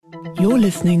You're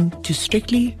listening to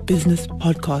Strictly Business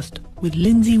Podcast with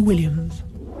Lindsay Williams.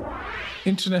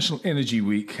 International Energy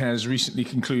Week has recently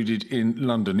concluded in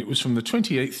London. It was from the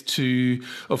 28th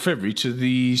of February to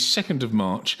the 2nd of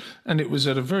March, and it was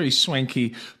at a very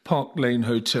swanky Park Lane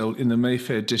hotel in the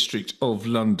Mayfair district of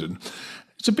London.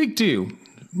 It's a big deal.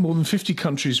 More than 50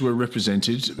 countries were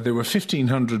represented. There were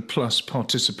 1,500 plus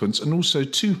participants and also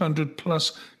 200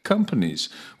 plus companies.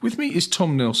 With me is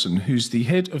Tom Nelson, who's the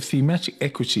head of Thematic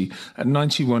Equity at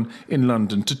 91 in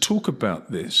London, to talk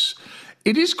about this.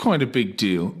 It is quite a big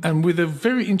deal, and with a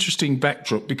very interesting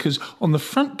backdrop, because on the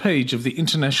front page of the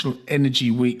International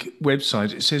Energy Week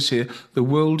website, it says here, the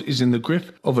world is in the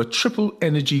grip of a triple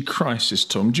energy crisis.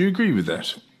 Tom, do you agree with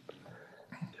that?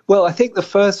 Well, I think the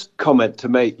first comment to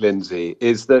make, Lindsay,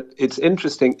 is that it's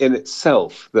interesting in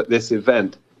itself that this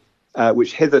event,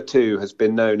 which hitherto has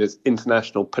been known as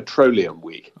International Petroleum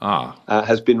Week,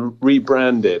 has been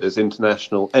rebranded as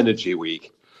International Energy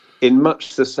Week in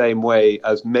much the same way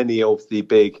as many of the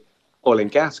big oil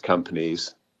and gas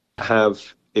companies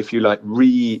have, if you like,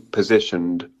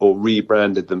 repositioned or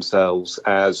rebranded themselves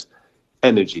as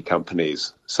energy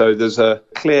companies. So there's a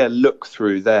clear look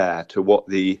through there to what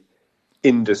the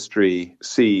industry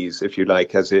sees, if you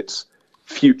like, as its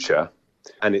future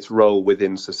and its role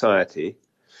within society.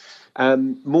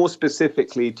 More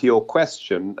specifically to your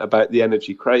question about the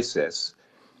energy crisis,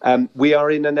 we are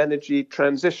in an energy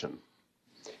transition,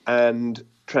 and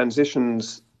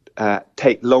transitions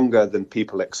take longer than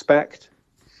people expect.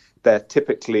 They're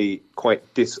typically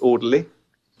quite disorderly,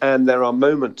 and there are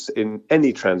moments in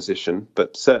any transition,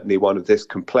 but certainly one of this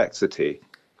complexity,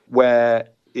 where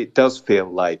it does feel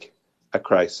like a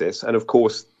crisis. And of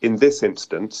course, in this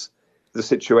instance, the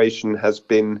situation has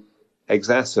been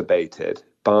exacerbated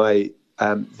by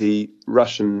the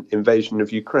Russian invasion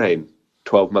of Ukraine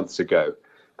 12 months ago.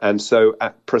 And so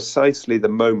at precisely the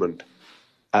moment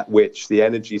at which the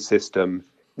energy system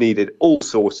needed all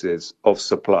sources of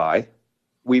supply,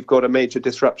 we've got a major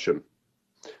disruption.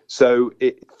 So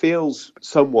it feels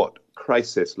somewhat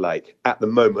crisis-like at the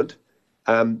moment.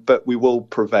 But we will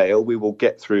prevail. We will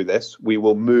get through this. We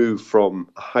will move from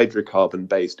a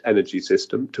hydrocarbon-based energy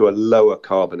system to a lower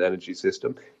carbon energy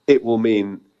system. It will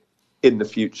mean in the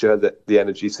future that the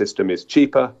energy system is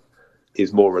cheaper,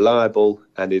 is more reliable,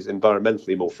 and is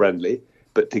environmentally more friendly.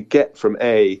 But to get from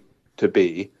A to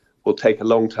B will take a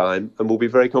long time and will be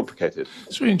very complicated.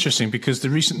 It's really interesting because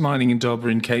the recent mining indaba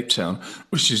in Cape Town,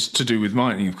 which is to do with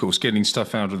mining, of course, getting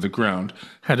stuff out of the ground,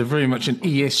 had a very much an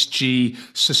ESG,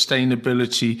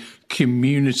 sustainability,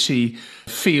 community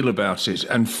feel about it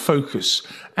and focus.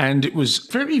 And it was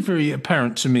very, very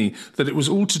apparent to me that it was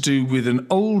all to do with an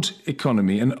old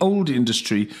economy, an old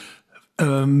industry,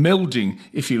 melding,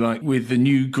 if you like, with the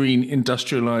new green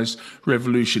industrialized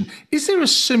revolution. Is there a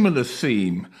similar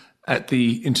theme at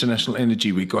the International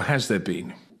Energy Week, or has there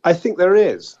been? I think there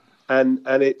is, and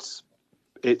it's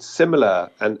similar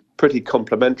and pretty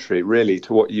complementary, really,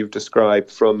 to what you've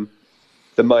described from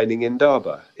the mining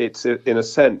indaba. It's, in a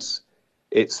sense,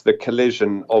 it's the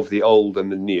collision of the old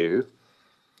and the new.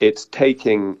 It's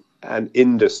taking an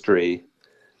industry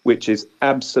which is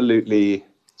absolutely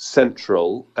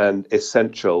central and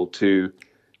essential to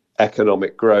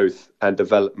economic growth and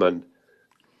development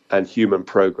and human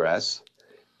progress,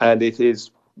 and it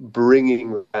is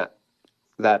bringing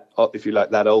that if you like,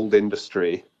 that old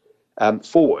industry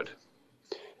forward,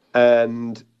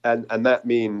 and that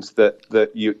means that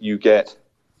you get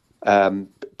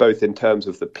both in terms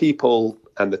of the people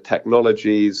and the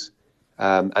technologies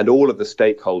and all of the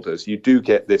stakeholders, you do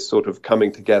get this sort of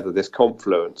coming together, this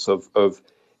confluence of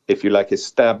if you like,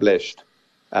 established,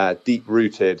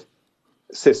 deep-rooted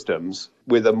systems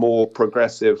with a more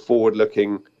progressive,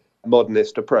 forward-looking,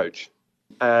 modernist approach.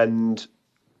 And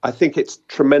I think it's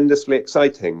tremendously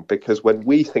exciting because when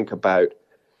we think about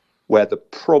where the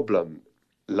problem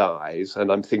lies,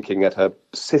 and I'm thinking at a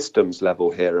systems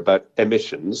level here about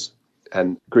emissions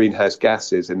and greenhouse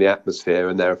gases in the atmosphere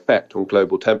and their effect on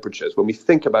global temperatures, when we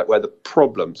think about where the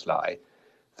problems lie,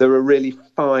 there are really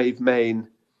 5 main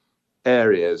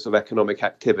areas of economic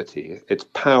activity. It's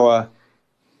power,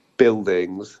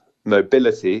 buildings,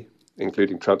 mobility,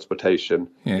 including transportation,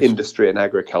 yes, industry and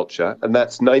agriculture, and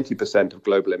that's 90% of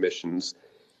global emissions.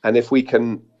 And if we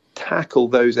can tackle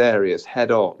those areas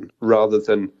head on rather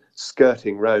than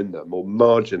skirting round them or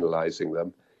marginalizing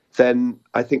them, then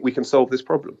I think we can solve this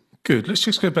problem. Good. Let's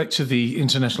just go back to the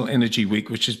International Energy Week,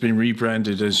 which has been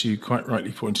rebranded, as you quite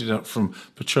rightly pointed out, from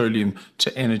petroleum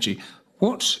to energy.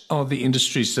 What are the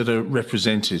industries that are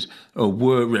represented or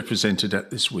were represented at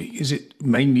this week? Is it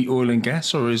mainly oil and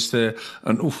gas, or is there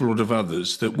an awful lot of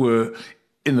others that were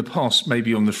in the past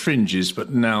maybe on the fringes,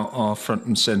 but now are front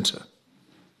and centre?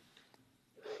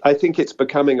 I think it's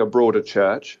becoming a broader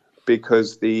church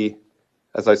because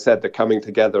as I said, the coming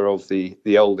together of the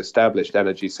old established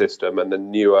energy system and the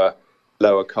newer,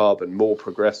 lower carbon, more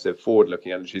progressive,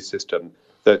 forward-looking energy system,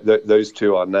 those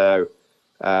two are now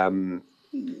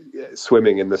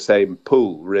swimming in the same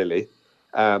pool, really.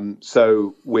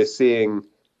 So we're seeing,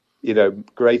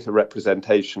 greater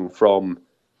representation from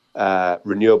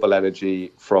renewable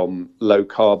energy, from low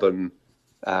carbon,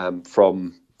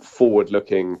 from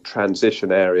forward-looking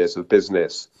transition areas of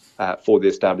business for the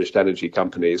established energy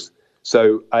companies.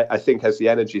 So I think as the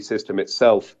energy system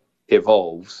itself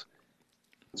evolves,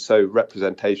 so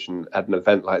representation at an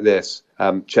event like this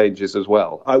changes as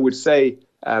well. I would say,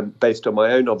 based on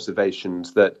my own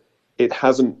observations, that it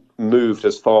hasn't moved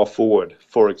as far forward,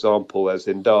 for example, as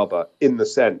Indaba, in the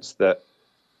sense that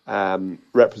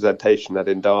representation at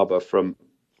Indaba from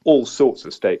all sorts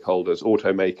of stakeholders,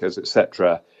 automakers,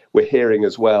 etc. We're hearing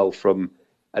as well from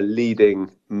a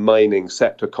leading mining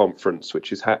sector conference,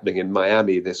 which is happening in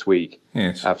Miami this week,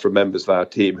 yes, from members of our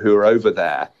team who are over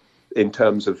there in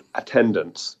terms of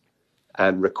attendance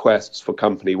and requests for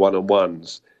company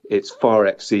one-on-ones. It's far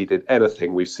exceeded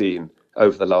anything we've seen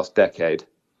over the last decade,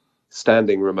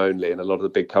 standing room only in a lot of the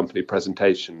big company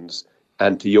presentations.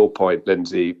 And to your point,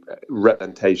 Lindsay,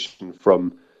 representation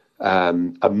from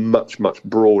a much, much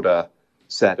broader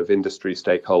set of industry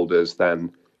stakeholders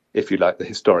than, if you like, the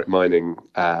historic mining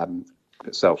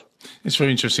itself. It's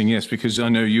very interesting, yes, because I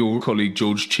know your colleague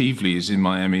George Cheveley is in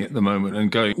Miami at the moment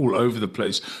and going all over the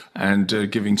place and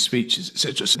giving speeches,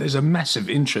 etc. So there's a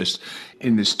massive interest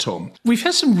in this, Tom. We've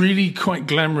had some really quite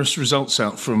glamorous results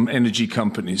out from energy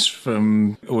companies,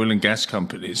 from oil and gas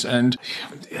companies, and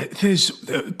there's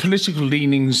political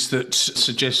leanings that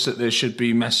suggest that there should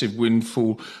be massive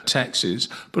windfall taxes.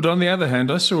 But on the other hand,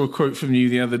 I saw a quote from you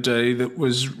the other day that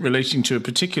was relating to a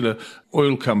particular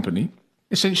oil company.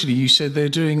 Essentially, you said they're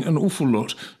doing an awful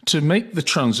lot to make the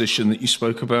transition that you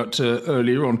spoke about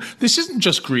earlier on. This isn't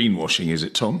just greenwashing, is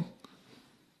it, Tom?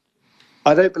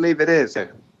 I don't believe it is.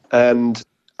 And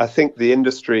I think the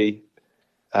industry,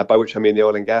 by which I mean the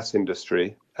oil and gas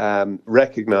industry,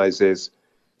 recognises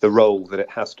the role that it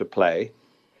has to play.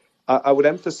 I would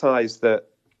emphasise that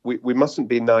we mustn't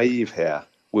be naive here.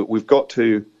 We've got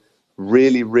to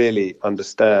really, really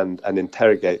understand and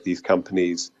interrogate these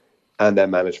companies and their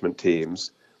management teams.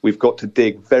 We've got to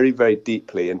dig very, very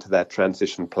deeply into their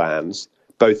transition plans,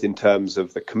 both in terms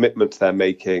of the commitments they're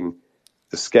making,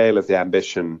 the scale of the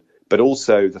ambition, but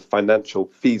also the financial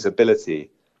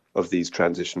feasibility of these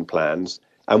transition plans.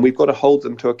 And we've got to hold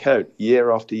them to account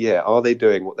year after year. Are they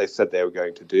doing what they said they were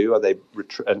going to do? Are they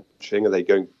retrenching? Are they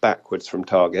going backwards from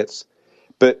targets?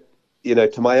 But,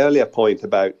 to my earlier point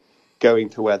about going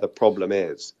to where the problem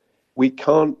is, we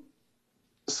can't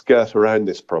skirt around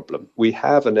this problem. We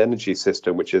have an energy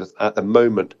system which is at the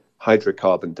moment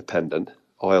hydrocarbon dependent,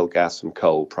 oil, gas and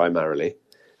coal primarily,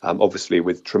 obviously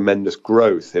with tremendous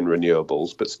growth in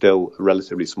renewables, but still a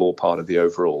relatively small part of the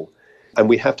overall. And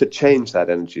we have to change that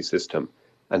energy system.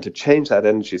 And to change that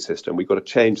energy system, we've got to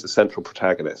change the central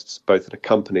protagonists, both at a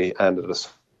company and at a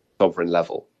sovereign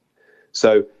level.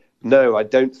 So, no, I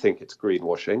don't think it's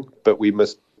greenwashing, but we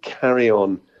must carry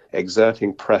on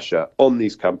exerting pressure on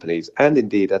these companies and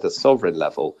indeed at a sovereign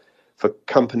level for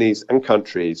companies and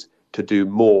countries to do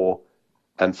more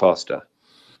and faster.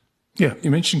 Yeah,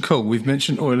 you mentioned coal. We've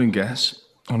mentioned oil and gas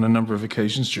on a number of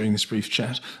occasions during this brief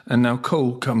chat, and now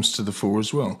coal comes to the fore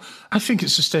as well. I think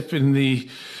it's a step in the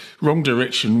wrong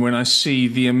direction when I see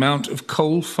the amount of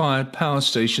coal-fired power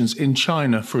stations in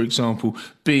China, for example,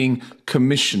 being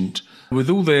commissioned. With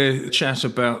all their chat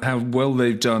about how well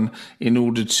they've done in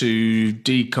order to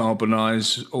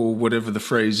decarbonise, or whatever the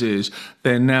phrase is,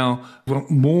 they now want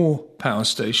more power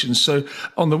stations. So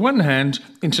on the one hand,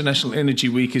 International Energy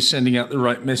Week is sending out the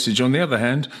right message. On the other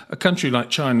hand, a country like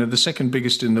China, the second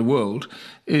biggest in the world,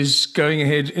 is going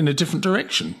ahead in a different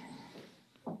direction.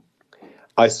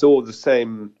 I saw the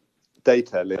same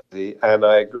data, Lindsay, and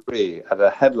I agree. At a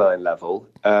headline level,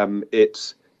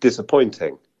 it's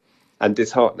disappointing and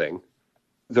disheartening.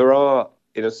 There are,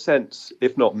 in a sense,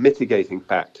 if not mitigating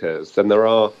factors, then there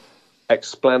are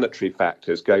explanatory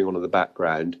factors going on in the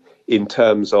background in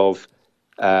terms of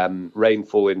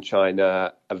rainfall in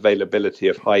China, availability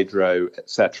of hydro,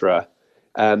 etc.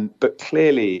 But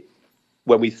clearly,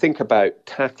 when we think about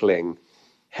tackling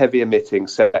heavy emitting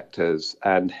sectors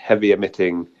and heavy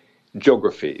emitting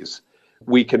geographies,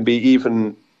 we can be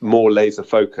even more laser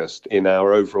focused in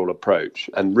our overall approach.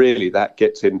 And really that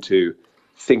gets into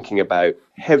thinking about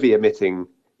heavy emitting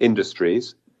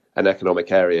industries and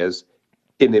economic areas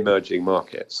in emerging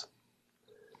markets.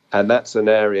 And that's an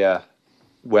area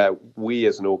where we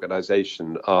as an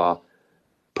organization are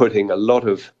putting a lot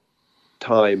of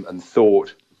time and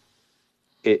thought.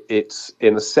 It's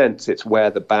in a sense, it's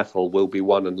where the battle will be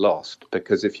won and lost,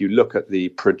 because if you look at the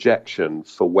projection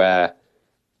for where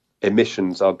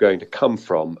emissions are going to come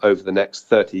from over the next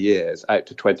 30 years out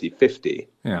to 2050,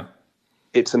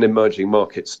 it's an emerging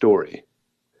market story.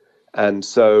 And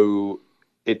so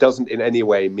it doesn't in any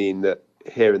way mean that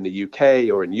here in the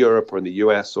UK or in Europe or in the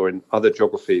US or in other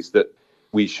geographies that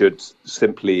we should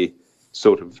simply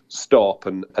sort of stop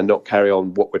and not carry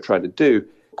on what we're trying to do.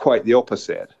 Quite the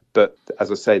opposite. But as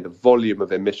I say, the volume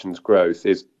of emissions growth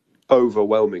is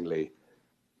overwhelmingly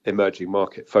emerging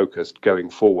market focused going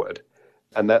forward.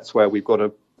 And that's where we've got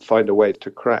to find a way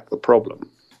to crack the problem.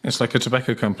 It's like a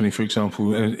tobacco company, for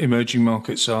example. Emerging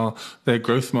markets are their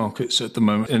growth markets at the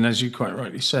moment. And as you quite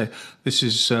rightly say, this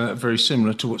is very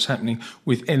similar to what's happening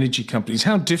with energy companies.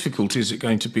 How difficult is it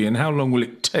going to be, and how long will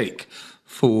it take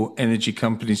for energy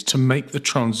companies to make the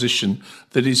transition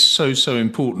that is so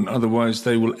important? Otherwise,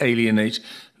 they will alienate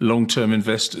long-term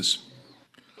investors.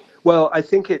 Well, I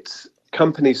think it's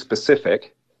company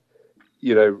specific,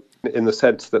 in the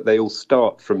sense that they all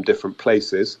start from different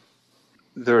places.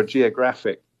 There are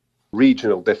geographic,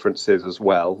 regional differences as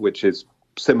well, which is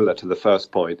similar to the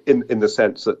first point, in the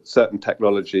sense that certain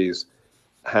technologies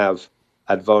have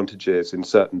advantages in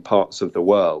certain parts of the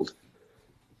world.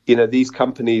 These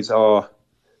companies are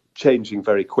changing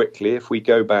very quickly. If we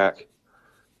go back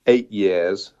 8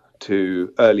 years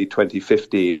to early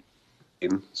 2015,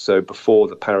 so before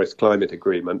the Paris Climate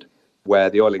Agreement, where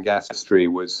the oil and gas industry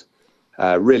was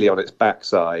really on its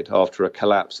backside after a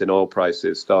collapse in oil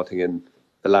prices starting in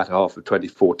the latter half of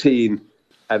 2014,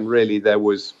 and really there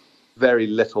was very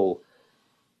little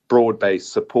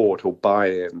broad-based support or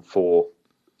buy-in for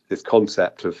this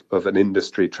concept of an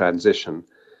industry transition.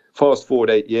 Fast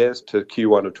forward 8 years to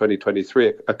Q1 of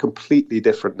 2023, a completely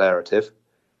different narrative.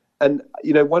 And,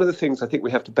 one of the things I think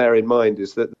we have to bear in mind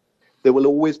is that there will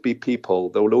always be people,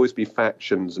 there will always be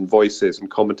factions and voices and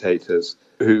commentators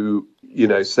who,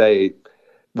 say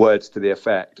words to the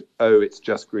effect, oh, it's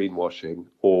just greenwashing,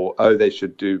 or, oh, they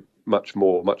should do much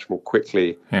more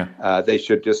quickly. They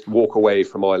should just walk away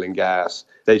from oil and gas.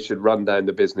 They should run down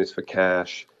the business for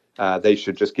cash. They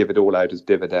should just give it all out as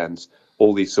dividends,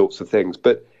 all these sorts of things.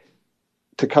 But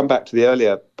to come back to the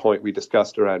earlier point we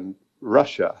discussed around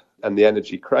Russia and the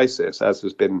energy crisis, as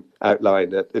has been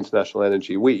outlined at International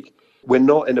Energy Week, we're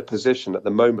not in a position at the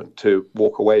moment to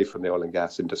walk away from the oil and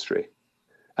gas industry.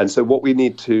 And so what we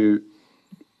need to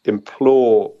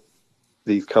implore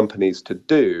these companies to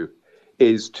do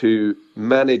is to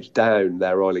manage down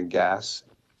their oil and gas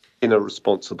in a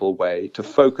responsible way, to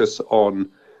focus on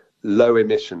low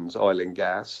emissions oil and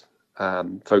gas,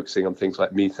 focusing on things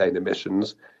like methane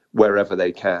emissions wherever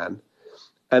they can.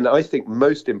 And I think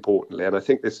most importantly, and I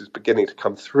think this is beginning to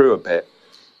come through a bit,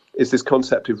 is this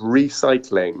concept of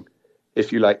recycling,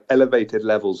 if you like, elevated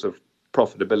levels of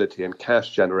profitability and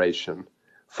cash generation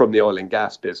from the oil and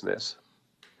gas business,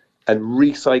 and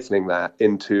recycling that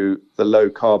into the low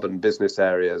carbon business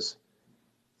areas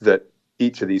that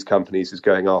each of these companies is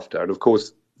going after. And of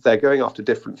course, they're going after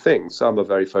different things. Some are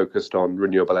very focused on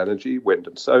renewable energy, wind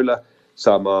and solar.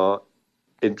 Some are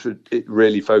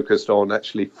really focused on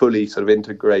actually fully sort of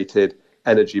integrated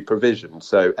energy provision,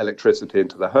 so electricity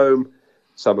into the home.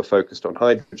 Some are focused on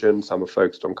hydrogen, some are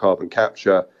focused on carbon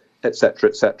capture, et cetera,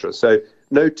 et cetera. So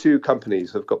no two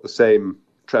companies have got the same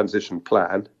transition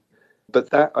plan,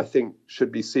 but that I think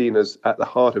should be seen as at the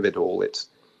heart of it all.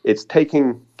 It's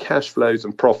taking cash flows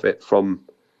and profit from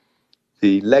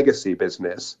the legacy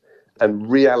business and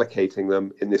reallocating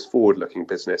them in this forward-looking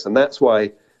business. And that's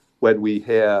why when we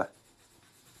hear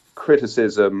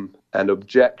criticism and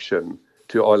objection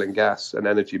to oil and gas and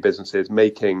energy businesses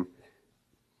making,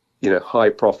 high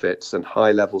profits and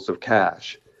high levels of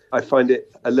cash, I find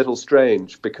it a little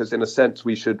strange, because in a sense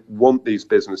we should want these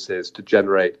businesses to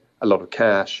generate a lot of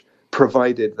cash,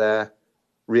 provided they're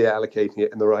reallocating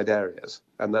it in the right areas.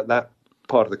 And that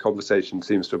part of the conversation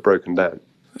seems to have broken down.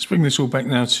 Let's bring this all back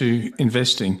now to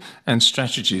investing and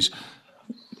strategies.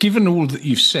 Given all that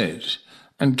you've said,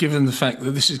 and given the fact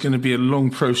that this is going to be a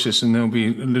long process and there'll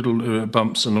be little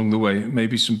bumps along the way,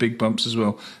 maybe some big bumps as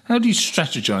well, how do you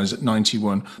strategize at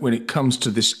 91 when it comes to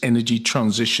this energy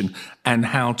transition and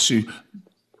how to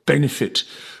benefit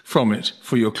from it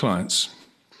for your clients?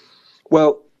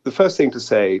 Well, the first thing to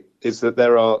say is that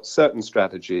there are certain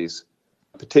strategies,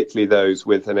 particularly those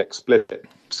with an explicit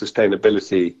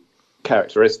sustainability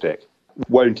characteristic,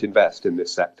 won't invest in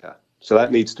this sector. So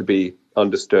that needs to be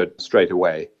understood straight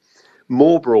away.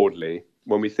 More broadly,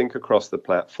 when we think across the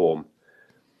platform,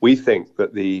 we think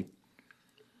that the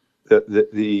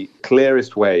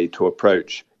clearest way to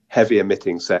approach heavy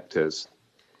emitting sectors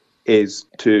is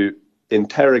to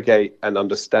interrogate and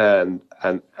understand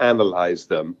and analyze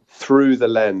them through the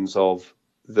lens of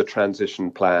the transition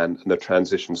plan and the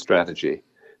transition strategy.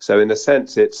 So in a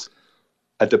sense, it's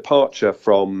a departure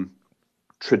from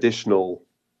traditional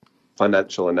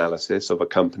financial analysis of a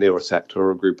company or a sector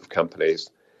or a group of companies,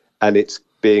 and it's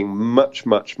being much,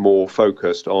 much more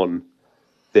focused on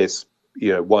this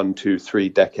 1, 2, 3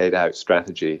 decade out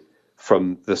strategy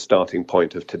from the starting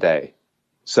point of today.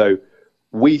 So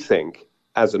we think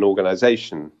as an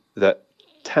organization that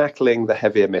tackling the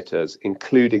heavy emitters,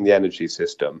 including the energy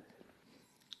system,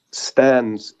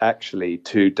 stands actually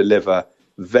to deliver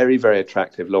very, very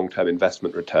attractive long-term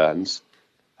investment returns,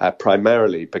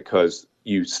 primarily because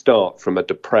you start from a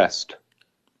depressed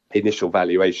initial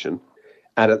valuation.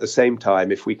 And at the same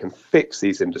time, if we can fix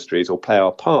these industries or play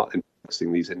our part in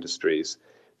fixing these industries,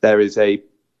 there is a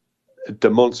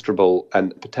demonstrable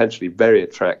and potentially very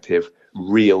attractive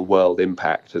real world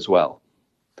impact as well.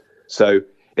 So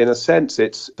in a sense,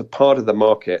 it's a part of the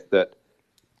market that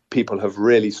people have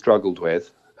really struggled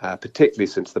with, particularly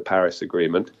since the Paris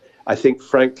Agreement. I think,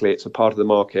 frankly, it's a part of the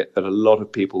market that a lot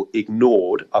of people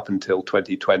ignored up until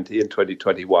 2020 and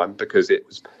 2021 because it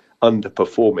was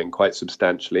underperforming quite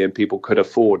substantially and people could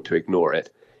afford to ignore it.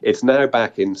 It's now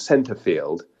back in centre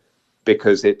field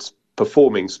because it's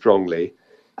performing strongly.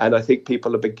 And I think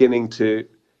people are beginning to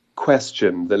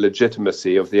question the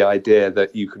legitimacy of the idea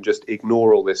that you can just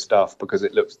ignore all this stuff because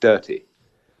it looks dirty.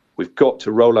 We've got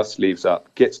to roll our sleeves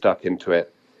up, get stuck into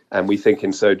it. And we think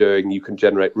in so doing, you can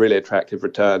generate really attractive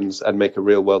returns and make a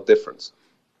real world difference.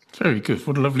 Very good.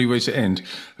 What a lovely way to end.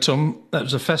 Tom, that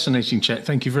was a fascinating chat.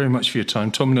 Thank you very much for your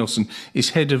time. Tom Nelson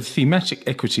is head of Thematic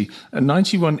Equity at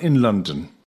 91 in London.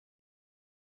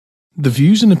 The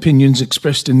views and opinions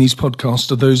expressed in these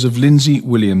podcasts are those of Lindsay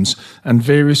Williams and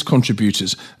various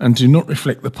contributors and do not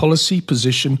reflect the policy,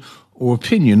 position or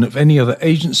opinion of any other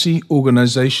agency,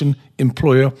 organisation,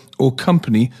 employer or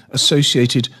company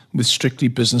associated with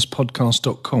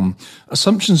strictlybusinesspodcast.com.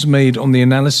 Assumptions made on the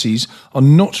analyses are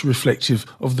not reflective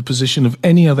of the position of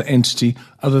any other entity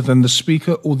other than the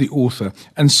speaker or the author.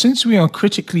 And since we are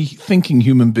critically thinking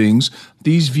human beings,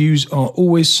 these views are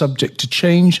always subject to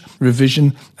change,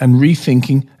 revision and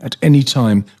rethinking at any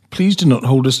time. Please do not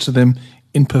hold us to them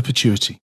in perpetuity.